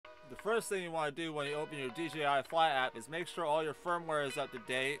first thing you want to do when you open your DJI Fly app is make sure all your firmware is up to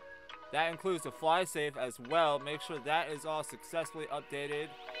date. That includes the fly safe as well. Make sure that is all successfully updated.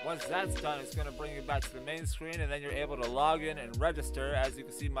 Once that's done, it's going to bring you back to the main screen, and then you're able to log in and register. As you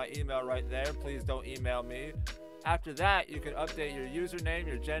can see my email right there. Please don't email me. After that, you can update your username,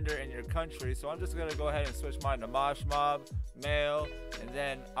 your gender, and your country. So I'm just going to go ahead and switch mine to Mosh Mob, male, and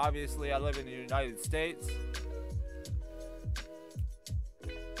then obviously I live in the United States.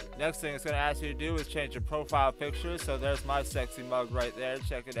 Next thing it's going to ask you to do is change your profile picture. So there's my sexy mug right there.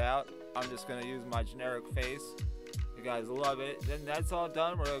 Check it out. I'm just going to use my generic face. You guys love it. Then that's all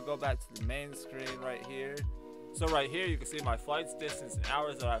done. We're going to go back to the main screen right here. So right here you can see my flights, distance, and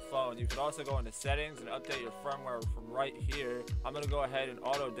hours that I've flown. You can also go into settings and update your firmware from right here. I'm going to go ahead and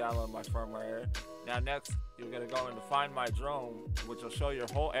auto download my firmware. Now next you're going to go into find my drone, which will show your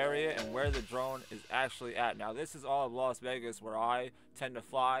whole area and where the drone is actually at. Now this is all of Las Vegas where I tend to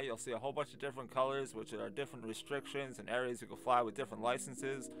fly. You'll see a whole bunch of different colors, which are different restrictions and areas you can fly with different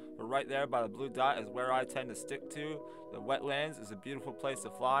licenses. But right there by the blue dot is where I tend to stick to. The wetlands is a beautiful place to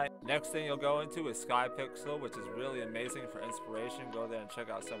fly. Next thing you'll go into is SkyPixel, which is really amazing for inspiration. Go there and check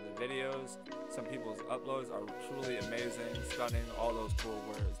out some of the videos. Some people's uploads are truly amazing, stunning, all those cool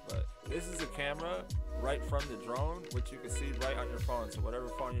words. But this is a camera right from the drone, which you can see right on your phone. So whatever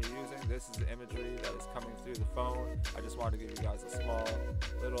phone you're using, this is the imagery that is coming through the phone. I just wanted to give you guys a small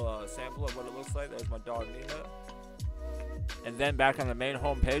little sample of what it looks like. There's my dog Nina. And then back on the main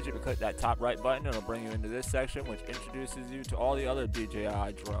home page, you can click that top right button. It'll bring you into this section, which introduces you to all the other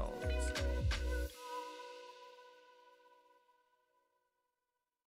DJI drones.